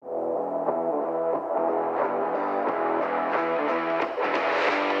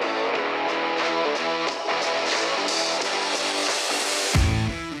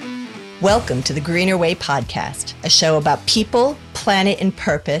Welcome to the Greener Way podcast, a show about people, planet, and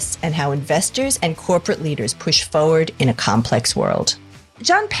purpose, and how investors and corporate leaders push forward in a complex world.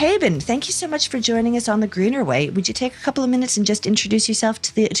 John Pabon, thank you so much for joining us on the Greener Way. Would you take a couple of minutes and just introduce yourself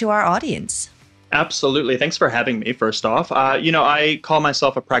to our audience? Absolutely. Thanks for having me, first off. I call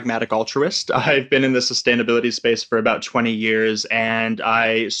myself a pragmatic altruist. I've been in the sustainability space for about 20 years, and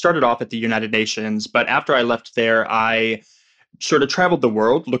I started off at the United Nations. But after I left there, I sort of traveled the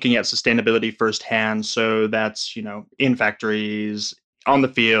world looking at sustainability firsthand. So that's, in factories, on the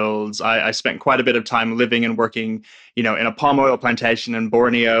fields. I spent quite a bit of time living and working, in a palm oil plantation in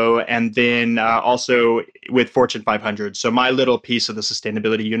Borneo, and then also with Fortune 500. So my little piece of the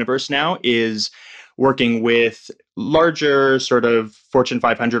sustainability universe now is working with larger sort of Fortune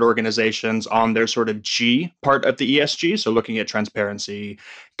 500 organizations on their sort of G part of the ESG. So looking at transparency,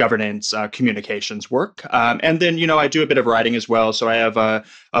 governance, communications work. And then, I do a bit of writing as well. So I have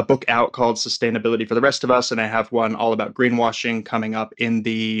a book out called Sustainability for the Rest of Us. And I have one all about greenwashing coming up in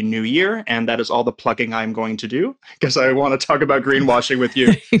the new year. And that is all the plugging I'm going to do because I want to talk about greenwashing with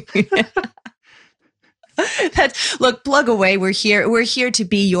you. Look, plug away. We're here to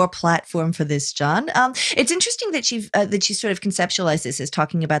be your platform for this, John. It's interesting that you sort of conceptualized this as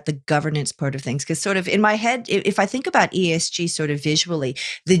talking about the governance part of things, because sort of in my head, if I think about ESG sort of visually,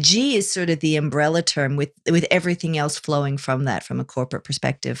 the G is sort of the umbrella term with everything else flowing from that, from a corporate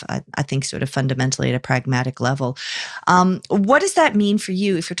perspective. I think sort of fundamentally at a pragmatic level. What does that mean for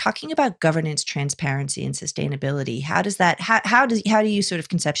you if you're talking about governance, transparency, and sustainability? How do you sort of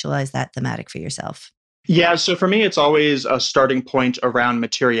conceptualize that thematic for yourself? Yeah, so for me, it's always a starting point around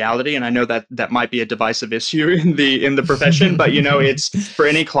materiality, and I know that might be a divisive issue in the profession, but it's for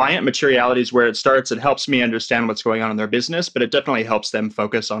any client, materiality is where it starts. It helps me understand what's going on in their business, but it definitely helps them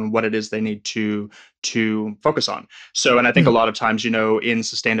focus on what it is they need to focus on. So, and I think a lot of times, in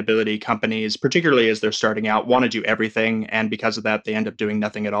sustainability, companies, particularly as they're starting out, want to do everything, and because of that, they end up doing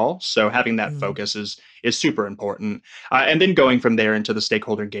nothing at all. So having that focus is super important, and then going from there into the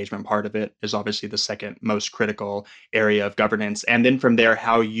stakeholder engagement part of it is obviously the second most critical area of governance. And then from there,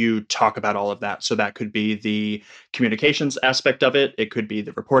 how you talk about all of that. So that could be the communications aspect of it. It could be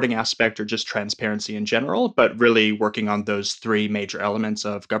the reporting aspect or just transparency in general, but really working on those three major elements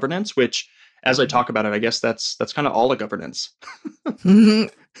of governance, which as I talk about it, I guess that's kind of all of governance.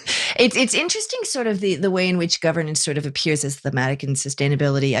 It's interesting, sort of the way in which governance sort of appears as thematic in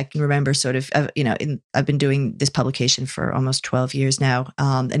sustainability. I can remember sort of, I've been doing this publication for almost 12 years now.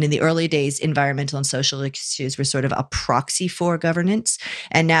 And in the early days, environmental and social issues were sort of a proxy for governance.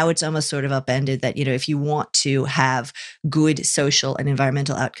 And now it's almost sort of upended that, if you want to have good social and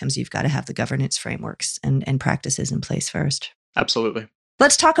environmental outcomes, you've got to have the governance frameworks and practices in place first. Absolutely.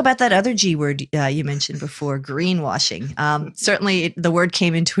 Let's talk about that other G word you mentioned before, greenwashing. Certainly, the word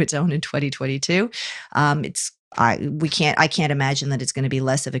came into its own in 2022. I can't imagine that it's going to be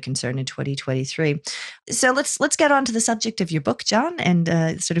less of a concern in 2023. So let's get on to the subject of your book, John,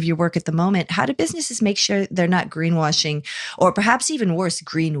 and sort of your work at the moment. How do businesses make sure they're not greenwashing, or perhaps even worse,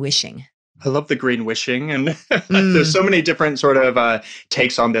 greenwishing? I love the green wishing, and there's so many different sort of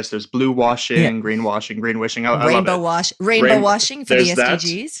takes on this. There's blue washing, greenwashing, green wishing. I love it. Rainbow washing for the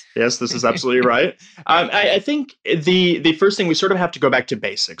SDGs. Yes, this is absolutely right. I think the first thing, we sort of have to go back to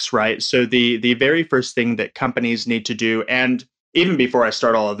basics, right? So the very first thing that companies need to do, and even before I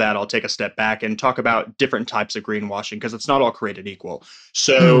start all of that, I'll take a step back and talk about different types of greenwashing, because it's not all created equal.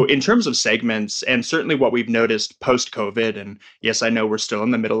 So in terms of segments, and certainly what we've noticed post-COVID, and yes, I know we're still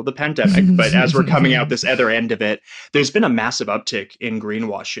in the middle of the pandemic, but as we're coming out this other end of it, there's been a massive uptick in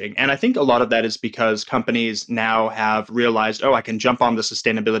greenwashing. And I think a lot of that is because companies now have realized, I can jump on the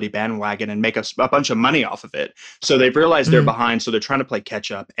sustainability bandwagon and make a bunch of money off of it. So they've realized they're behind, so they're trying to play catch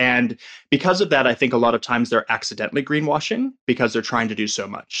up. And because of that, I think a lot of times they're accidentally greenwashing because they're trying to do so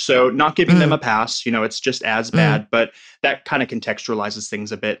much. So not giving them a pass, it's just as bad, but that kind of contextualizes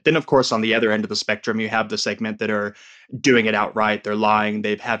things a bit. Then, of course, on the other end of the spectrum, you have the segment that are doing it outright. They're lying.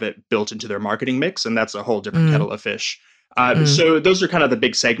 They have it built into their marketing mix, and that's a whole different kettle of fish. So those are kind of the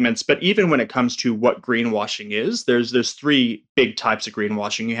big segments. But even when it comes to what greenwashing is, there's three big types of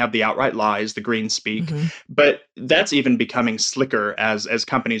greenwashing. You have the outright lies, the green speak, but that's even becoming slicker as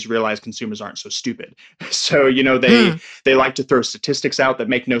companies realize consumers aren't so stupid. So, they like to throw statistics out that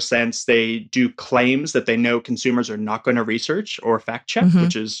make no sense. They do claims that they know consumers are not going to research or fact check,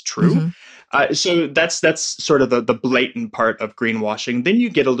 which is true. So that's sort of the blatant part of greenwashing. Then you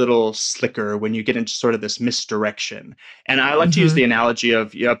get a little slicker when you get into sort of this misdirection. And I like to use the analogy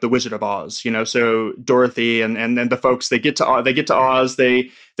of the Wizard of Oz. So Dorothy and then the folks, they get to Oz, they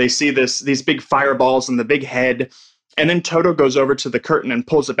see these big fireballs and the big head, And then Toto goes over to the curtain and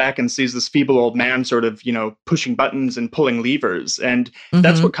pulls it back and sees this feeble old man sort of, pushing buttons and pulling levers. And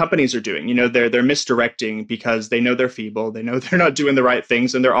that's Mm-hmm. what companies are doing. They're misdirecting because they know they're feeble, they know they're not doing the right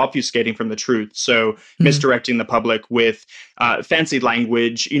things, and they're obfuscating from the truth. So Mm. misdirecting the public with fancy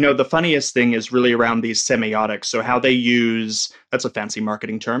language. The funniest thing is really around these semiotics. So how they use, that's a fancy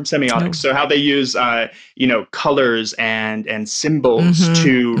marketing term, semiotics. Oh. So how they use colors and symbols Mm-hmm.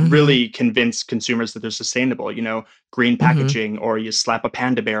 to Mm-hmm. really convince consumers that they're sustainable. Green Mm-hmm. packaging, or you slap a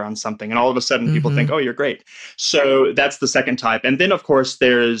panda bear on something, and all of a sudden people Mm-hmm. think, oh, you're great. So that's the second type. And then, of course,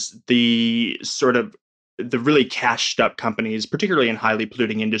 there's the sort of the really cashed up companies, particularly in highly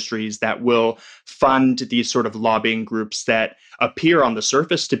polluting industries, that will fund these sort of lobbying groups that appear on the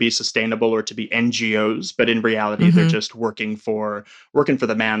surface to be sustainable or to be NGOs, but in reality, they're Mm-hmm. just working for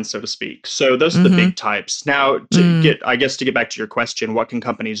the man, so to speak. So those are the Mm-hmm. big types. Now, Mm. I guess to get back to your question, what can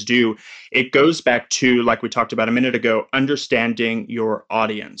companies do? It goes back to, like we talked about a minute ago, understanding your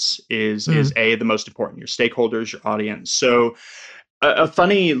audience is Mm. the most important. Your stakeholders, your audience. So a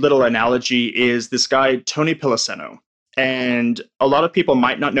funny little analogy is this guy Tony Piliceno, and a lot of people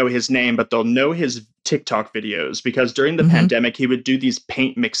might not know his name, but they'll know his TikTok videos because during the Mm-hmm. pandemic he would do these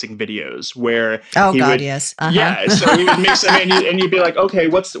paint mixing videos where Oh he God, would, yes. yeah, so he would Uh-huh. mix them in, and you'd be like, okay,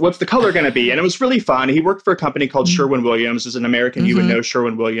 what's the color going to be? And it was really fun. He worked for a company called Mm. Sherwin-Williams. As an American, you would Mm-hmm. know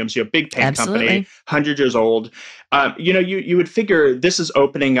Sherwin-Williams, big paint company, Absolutely. 100 years old. You would figure this is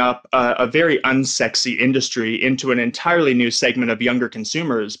opening up a very unsexy industry into an entirely new segment of younger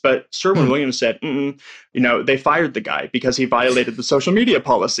consumers. But Sherwin Mm. Williams said, they fired the guy because he violated the social media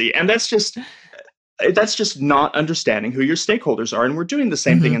policy, and that's just not understanding who your stakeholders are. And we're doing the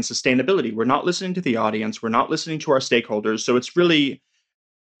same thing Mm-hmm. in sustainability. We're not listening to the audience. We're not listening to our stakeholders. So it's really,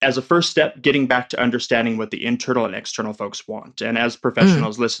 as a first step, getting back to understanding what the internal and external folks want. And as Mm.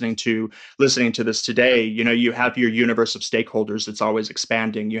 professionals listening to this today, you have your universe of stakeholders that's always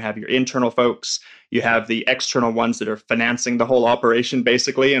expanding. You have your internal folks, you have the external ones that are financing the whole operation,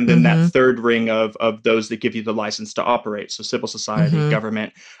 basically, and then that Mm-hmm. third ring of those that give you the license to operate. So civil society, Mm-hmm.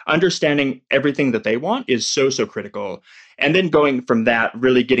 government, understanding everything that they want is so critical. And then going from that,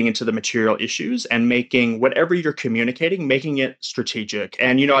 really getting into the material issues and making whatever you're communicating, making it strategic.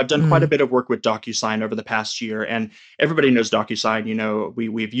 And I've done quite a Mm. bit of work with DocuSign over the past year, and everybody knows DocuSign.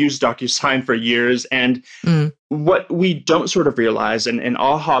 We've used DocuSign for years, and Mm. what we don't sort of realize, and an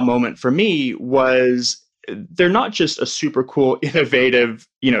aha moment for me was, they're not just a super cool, innovative,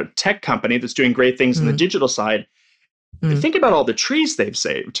 tech company that's doing great things on the Mm. digital side. Mm. Think about all the trees they've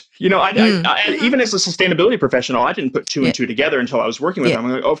saved. Mm. Mm-hmm. Even as a sustainability professional, I didn't put two and Yeah. two together until I was working with Yeah. them.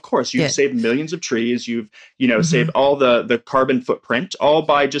 I'm like, oh, of course, you've Yeah. saved millions of trees. You've, Mm-hmm. saved all the carbon footprint, all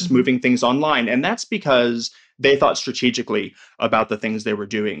by just Mm-hmm. moving things online. And that's because they thought strategically about the things they were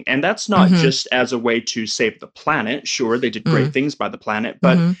doing. And that's not Mm-hmm. just as a way to save the planet. Sure, they did great Mm. things by the planet,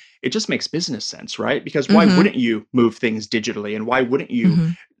 but Mm-hmm. it just makes business sense, right? Because why Mm-hmm. wouldn't you move things digitally? And why wouldn't you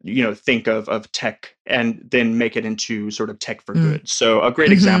Mm-hmm. think of tech and then make it into sort of tech for Mm. good? So a great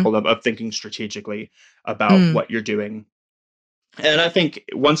Mm-hmm. example of thinking strategically about Mm. what you're doing. And I think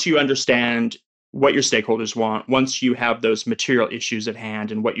once you understand what your stakeholders want, once you have those material issues at hand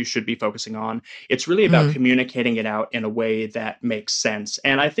and what you should be focusing on, it's really about Mm. communicating it out in a way that makes sense.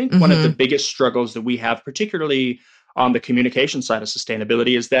 And I think one of the Mm-hmm. biggest struggles that we have, particularly on the communication side of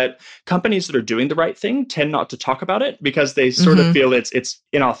sustainability, is that companies that are doing the right thing tend not to talk about it because they sort of Mm-hmm. feel it's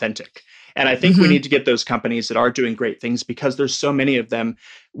inauthentic. And I think we Mm-hmm. need to get those companies that are doing great things, because there's so many of them.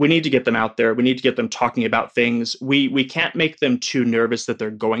 We need to get them out there. We need to get them talking about things. We can't make them too nervous that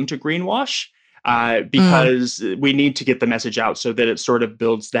they're going to greenwash, Mm. because we need to get the message out so that it sort of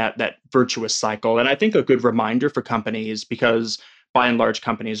builds that virtuous cycle. And I think a good reminder for companies, because by and large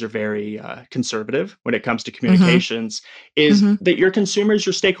companies are very conservative when it comes to Mm-hmm. communications, is Mm-hmm. that your consumers,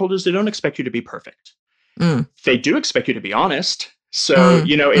 your stakeholders, they don't expect you to be perfect. Mm. They do expect you to be honest. So,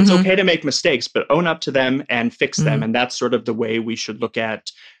 Mm. it's Mm-hmm. okay to make mistakes, but own up to them and fix them. Mm. And that's sort of the way we should look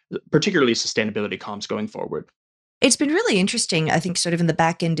at particularly sustainability comms going forward. It's been really interesting. I think sort of in the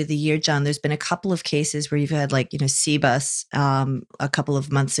back end of the year, John, there's been a couple of cases where you've had like, Cbus a couple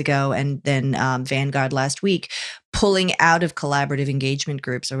of months ago, and then Vanguard last week, pulling out of collaborative engagement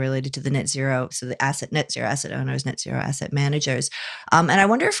groups are related to the net zero. So the net zero asset owners, net zero asset managers. And I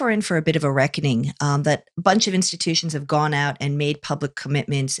wonder if we're in for a bit of a reckoning, that a bunch of institutions have gone out and made public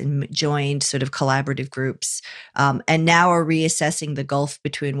commitments and joined sort of collaborative groups, and now are reassessing the gulf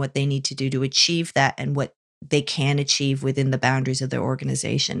between what they need to do to achieve that and what they can achieve within the boundaries of their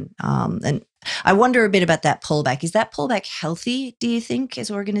organization. And I wonder a bit about that pullback. Is that pullback healthy, do you think,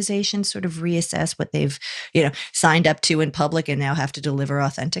 as organizations sort of reassess what they've, signed up to in public and now have to deliver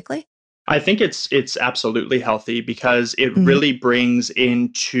authentically? I think it's absolutely healthy because it Mm, really brings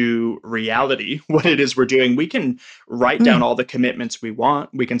into reality what it is we're doing. We can write down mm, all the commitments we want.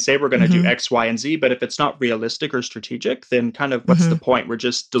 We can say we're going to do mhm, X, Y, and Z, but if it's not realistic or strategic, then kind of what's the mhm, point? We're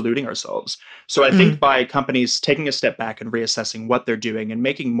just deluding ourselves. So I think mm, by companies taking a step back and reassessing what they're doing and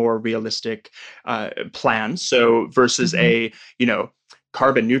making more realistic plans, so versus mhm, a,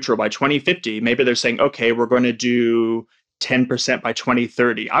 carbon neutral by 2050, maybe they're saying, okay, we're going to do 10% by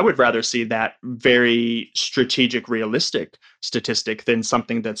 2030. I would rather see that very strategic, realistic statistic than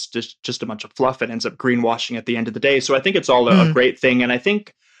something that's just a bunch of fluff and ends up greenwashing at the end of the day. So I think it's all a mm, great thing. And I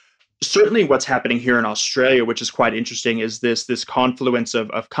think certainly what's happening here in Australia, which is quite interesting, is this confluence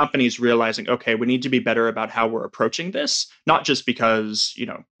of companies realizing, okay, we need to be better about how we're approaching this, not just because,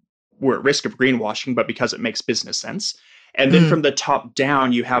 we're at risk of greenwashing, but because it makes business sense. And then mm, from the top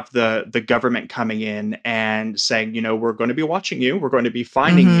down, you have the government coming in and saying, we're going to be watching you, we're going to be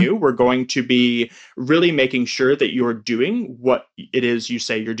finding mhm, you, we're going to be really making sure that you're doing what it is you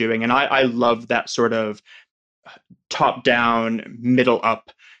say you're doing. And I love that sort of top down, middle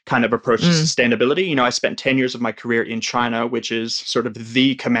up kind of approach to mm. sustainability. I spent 10 years of my career in China, which is sort of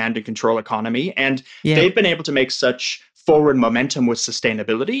the command and control economy. And Yep. they've been able to make such forward momentum with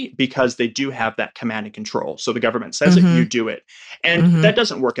sustainability because they do have that command and control. So the government says it, you Mhm, do it. And mhm, that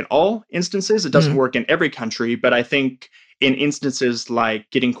doesn't work in all instances. It doesn't mm, work in every country. But I think in instances like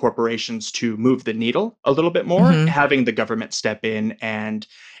getting corporations to move the needle a little bit more, mhm. having the government step in and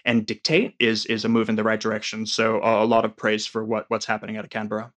dictate is a move in the right direction. So a lot of praise for what's happening out of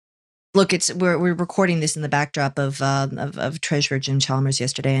Canberra. Look, we're recording this in the backdrop of Treasurer Jim Chalmers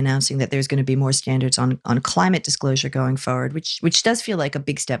yesterday announcing that there's going to be more standards on climate disclosure going forward, which does feel like a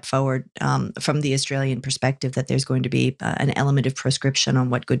big step forward from the Australian perspective. That there's going to be an element of prescription on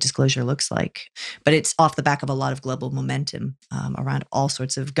what good disclosure looks like, but it's off the back of a lot of global momentum around all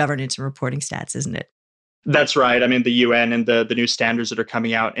sorts of governance and reporting stats, isn't it? That's right. I mean, the UN and the new standards that are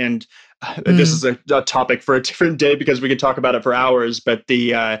coming out, and this Mm, is a topic for a different day because we could talk about it for hours. But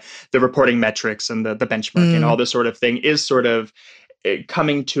the reporting metrics and the benchmarking, all mm, this sort of thing, is sort of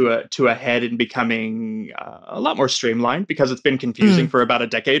coming to a head and becoming a lot more streamlined because it's been confusing mm. for about a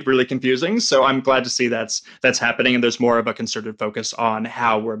decade, really confusing. So I'm glad to see that's happening, and there's more of a concerted focus on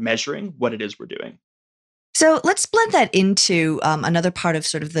how we're measuring what it is we're doing. So let's blend that into another part of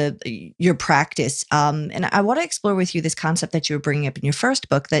sort of your practice, and I want to explore with you this concept that you were bringing up in your first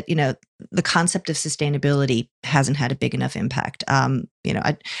book. That the concept of sustainability hasn't had a big enough impact. I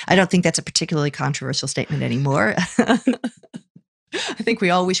don't think that's a particularly controversial statement anymore. I think we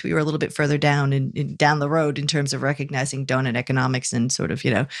all wish we were a little bit further down down the road in terms of recognizing donut economics and sort of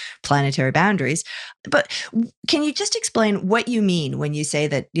planetary boundaries. But can you just explain what you mean when you say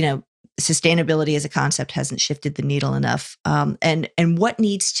that sustainability as a concept hasn't shifted the needle enough, and what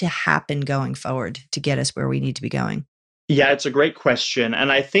needs to happen going forward to get us where we need to be going? Yeah, it's a great question.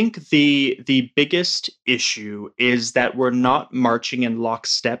 And I think the biggest issue is that we're not marching in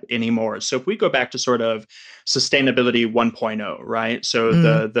lockstep anymore. So if we go back to sort of sustainability 1.0, right? So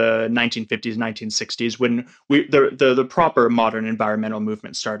Mm, the 1950s, 1960s, when the proper modern environmental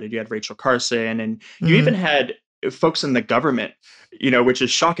movement started, you had Rachel Carson, and you even mm, had folks in the government, which is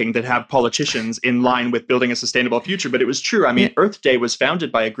shocking that have politicians in line with building a sustainable future. But it was true. I yeah. mean, Earth Day was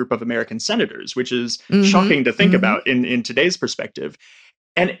founded by a group of American senators, which is Mm-hmm. shocking to think Mm-hmm. about in today's perspective.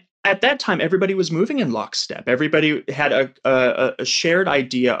 And at that time, everybody was moving in lockstep. Everybody had a shared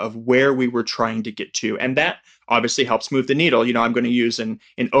idea of where we were trying to get to. And that obviously helps move the needle. I'm going to use an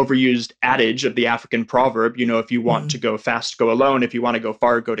overused adage of the African proverb, if you want to Mm, go fast, go alone. If you want to go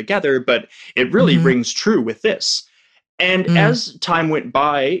far, go together. But it really mm-hmm. rings true with this. And Mm, as time went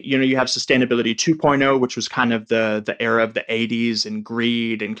by, you have sustainability 2.0, which was kind of the era of the 80s and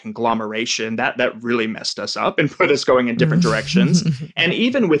greed and conglomeration. That really messed us up and put us going in different directions. mm. And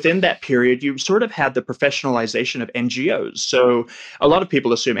even within that period, you sort of had the professionalization of NGOs. So a lot of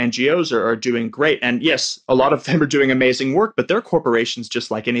people assume NGOs are doing great. And yes, a lot of them are doing amazing work, but they're corporations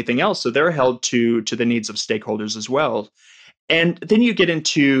just like anything else. So they're held to the needs of stakeholders as well. And then you get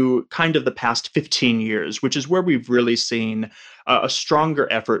into kind of the past 15 years, which is where we've really seen a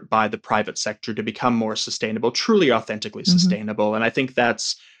stronger effort by the private sector to become more sustainable, truly authentically Mhm, sustainable. And I think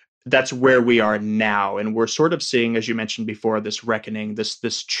that's where we are now. And we're sort of seeing, as you mentioned before, this reckoning,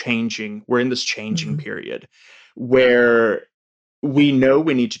 this changing. We're in this changing mhm, period where we know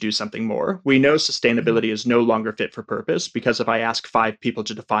we need to do something more. We know mhm, sustainability is no longer fit for purpose because if I ask five people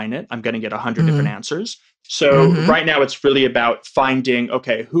to define it, I'm going to get 100 different mhm, answers. So mhm, right now it's really about finding,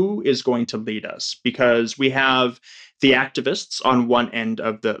 okay, who is going to lead us? Because we have the activists on one end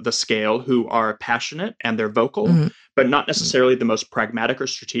of the scale who are passionate and they're vocal, mhm, but not necessarily the most pragmatic or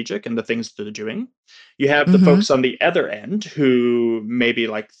strategic in the things that they're doing. You have the Mm-hmm. folks on the other end who maybe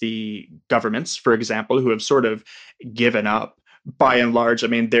like the governments, for example, who have sort of given up by and large. I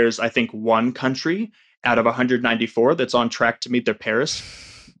mean, there's, I think, one country out of 194 that's on track to meet their Paris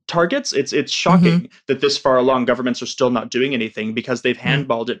targets. It's Mm-hmm. shocking that this far along governments are still not doing anything because they've Mm-hmm.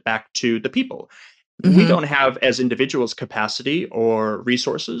 handballed it back to the people. We Mm-hmm. don't have as individuals capacity or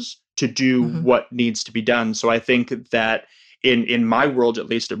resources to do Mm-hmm. what needs to be done. So I think that in my world at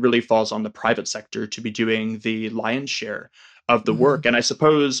least, it really falls on the private sector to be doing the lion's share of the Mm-hmm. work. And I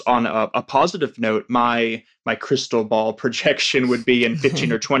suppose on a positive note, my crystal ball projection would be in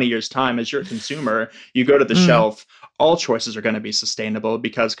 15 or 20 years time, as you're a consumer, you go to the Mm, shelf, all choices are going to be sustainable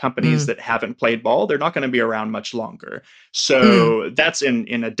because companies mm, that haven't played ball, they're not going to be around much longer. mm, So that's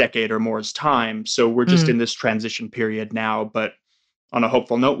in a decade or more's time. So we're just mm. in this transition period now, but on a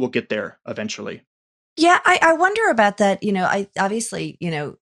hopeful note, we'll get there eventually. Yeah, I wonder about that. I obviously,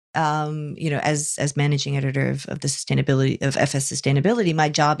 as managing editor of the sustainability of FS Sustainability, my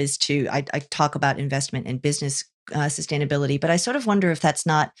job is I talk about investment and business sustainability, but I sort of wonder if that's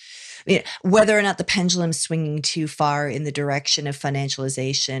not whether or not the pendulum's swinging too far in the direction of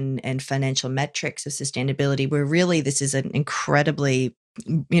financialization and financial metrics of sustainability, where really this is an incredibly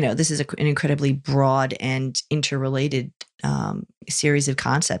broad and interrelated series of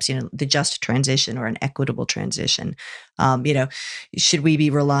concepts. The just transition or an equitable transition. Should we be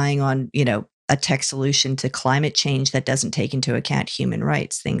relying on a tech solution to climate change that doesn't take into account human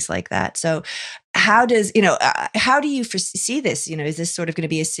rights, things like that? So how do you foresee this? Is this sort of going to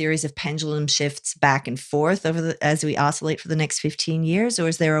be a series of pendulum shifts back and forth as we oscillate for the next 15 years? Or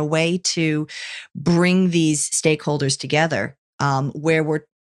is there a way to bring these stakeholders together where we're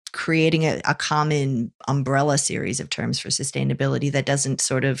creating a common umbrella series of terms for sustainability that doesn't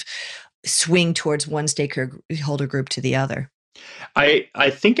sort of swing towards one stakeholder group to the other? I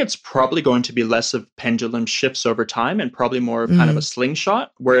think it's probably going to be less of pendulum shifts over time and probably more of kind of a Mm,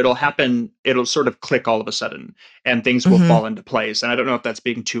 slingshot where it'll happen, it'll sort of click all of a sudden and things will mm-hmm. fall into place. And I don't know if that's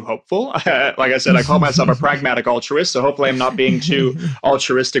being too hopeful. Like I said, I call myself a pragmatic altruist, so hopefully I'm not being too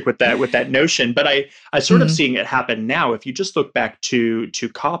altruistic with that notion. But I sort of Mm, seeing it happen now. If you just look back to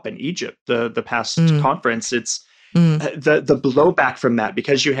COP in Egypt, the past mm, conference, it's mm. the blowback from that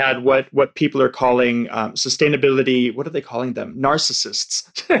because you had what people are calling sustainability. What are they calling them? Narcissists.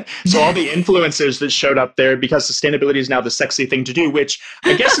 So all the influencers that showed up there because sustainability is now the sexy thing to do, which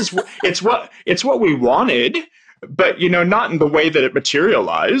I guess is it's what we wanted, but not in the way that it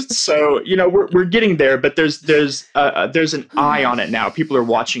materialized. So we're getting there, but there's an eye on it now. People are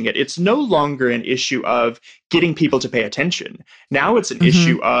watching it. It's no longer an issue of getting people to pay attention. Now it's an Mm-hmm.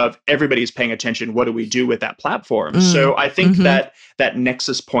 issue of everybody's paying attention. What do we do with that platform? Mm, So I think mm-hmm. that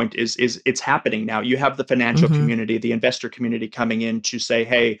nexus point is it's happening now. You have the financial Mm-hmm. community, the investor community coming in to say,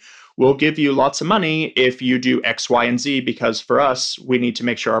 hey, we'll give you lots of money if you do X, Y, and Z, because for us, we need to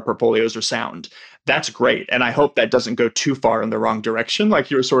make sure our portfolios are sound. That's great. And I hope that doesn't go too far in the wrong direction, like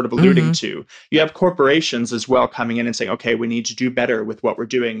you were sort of alluding Mm-hmm. to. You have corporations as well coming in and saying, okay, we need to do better with what we're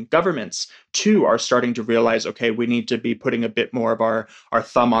doing. Governments, too, are starting to realize, okay, we need to be putting a bit more of our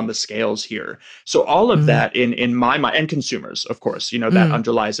thumb on the scales here. So all of Mm, that in my mind, and consumers, of course, that mm,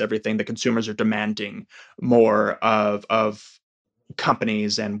 underlies everything. The consumers are demanding more of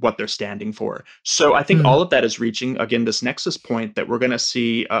companies and what they're standing for. So I think mm, all of that is reaching again this nexus point that we're going to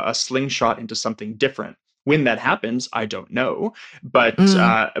see a slingshot into something different. When that happens, I don't know,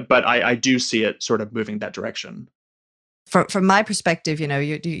 mm. but I do see it sort of moving that direction. From my perspective,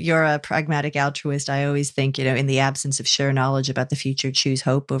 you're a pragmatic altruist. I always think, in the absence of sure knowledge about the future, choose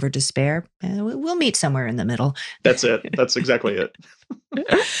hope over despair. We'll meet somewhere in the middle. That's it. That's exactly it.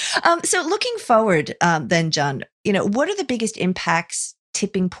 So looking forward, then, John, what are the biggest impacts,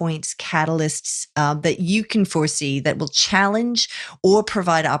 tipping points, catalysts that you can foresee that will challenge or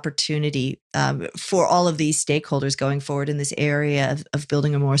provide opportunity for all of these stakeholders going forward in this area of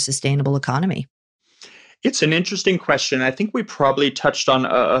building a more sustainable economy? It's an interesting question. I think we probably touched on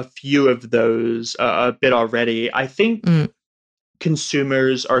a few of those a bit already. I think Mm,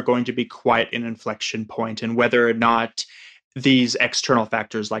 consumers are going to be quite an inflection point, and whether or not these external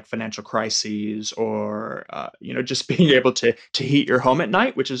factors like financial crises or just being able to heat your home at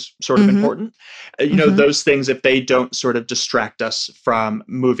night, which is sort of mm-hmm, important, mm-hmm, those things, if they don't sort of distract us from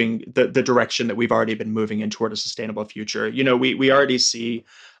moving the direction that we've already been moving in toward a sustainable future. We already see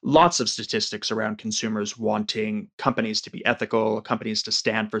lots of statistics around consumers wanting companies to be ethical, companies to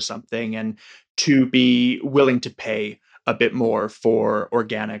stand for something, and to be willing to pay a bit more for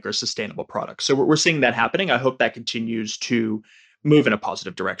organic or sustainable products. So we're seeing that happening. I hope that continues to move in a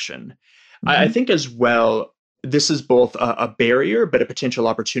positive direction. I mm-hmm, think as well, this is both a barrier but a potential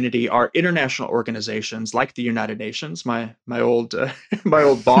opportunity are international organizations like the United Nations, my old my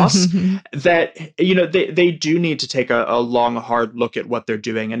old boss, that they do need to take a long, hard look at what they're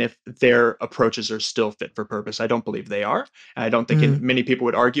doing and if their approaches are still fit for purpose. I don't believe they are. I don't think many people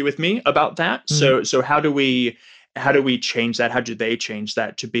would argue with me about that. So how do we change that? How do they change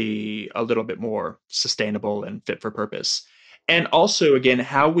that to be a little bit more sustainable and fit for purpose? And also, again,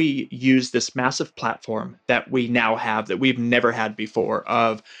 how we use this massive platform that we now have that we've never had before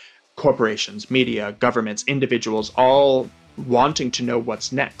of corporations, media, governments, individuals, all wanting to know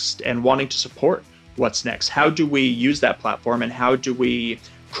what's next and wanting to support what's next. How do we use that platform and how do we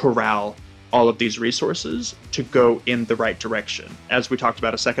corral all of these resources to go in the right direction? As we talked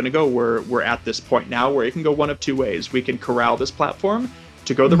about a second ago, we're at this point now where it can go one of two ways. We can corral this platform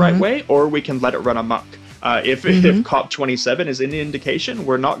to go the right way, or we can let it run amok. If COP27 is any indication,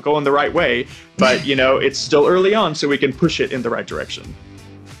 we're not going the right way, but it's still early on, so we can push it in the right direction.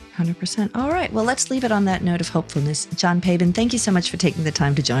 100%. All right. Well, let's leave it on that note of hopefulness. John Pabon, thank you so much for taking the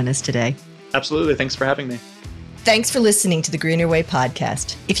time to join us today. Absolutely. Thanks for having me. Thanks for listening to the Greener Way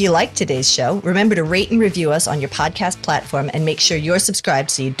podcast. If you liked today's show, remember to rate and review us on your podcast platform and make sure you're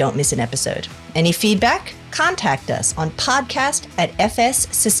subscribed so you don't miss an episode. Any feedback? Contact us on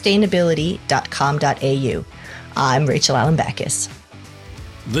podcast@fssustainability.com.au. I'm Rachel Allen Backus.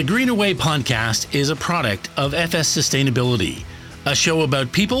 The Greener Way podcast is a product of FS Sustainability, a show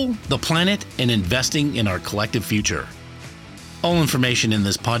about people, the planet, and investing in our collective future. All information in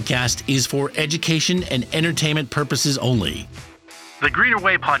this podcast is for education and entertainment purposes only. The Greener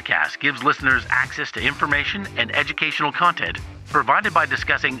Way podcast gives listeners access to information and educational content provided by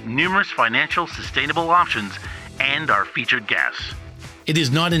discussing numerous financial sustainable options and our featured guests. It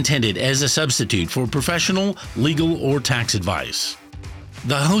is not intended as a substitute for professional, legal, or tax advice.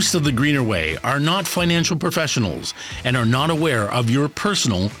 The hosts of The Greener Way are not financial professionals and are not aware of your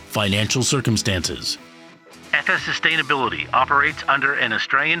personal financial circumstances. FS Sustainability operates under an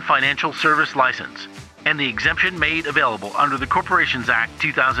Australian Financial Service License and the exemption made available under the Corporations Act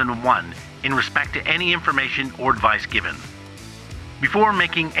 2001 in respect to any information or advice given. Before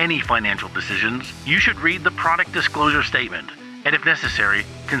making any financial decisions, you should read the product disclosure statement and, if necessary,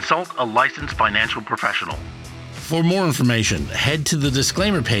 consult a licensed financial professional. For more information, head to the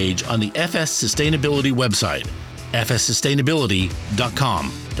disclaimer page on the FS Sustainability website,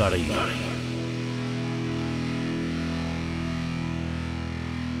 fssustainability.com.au.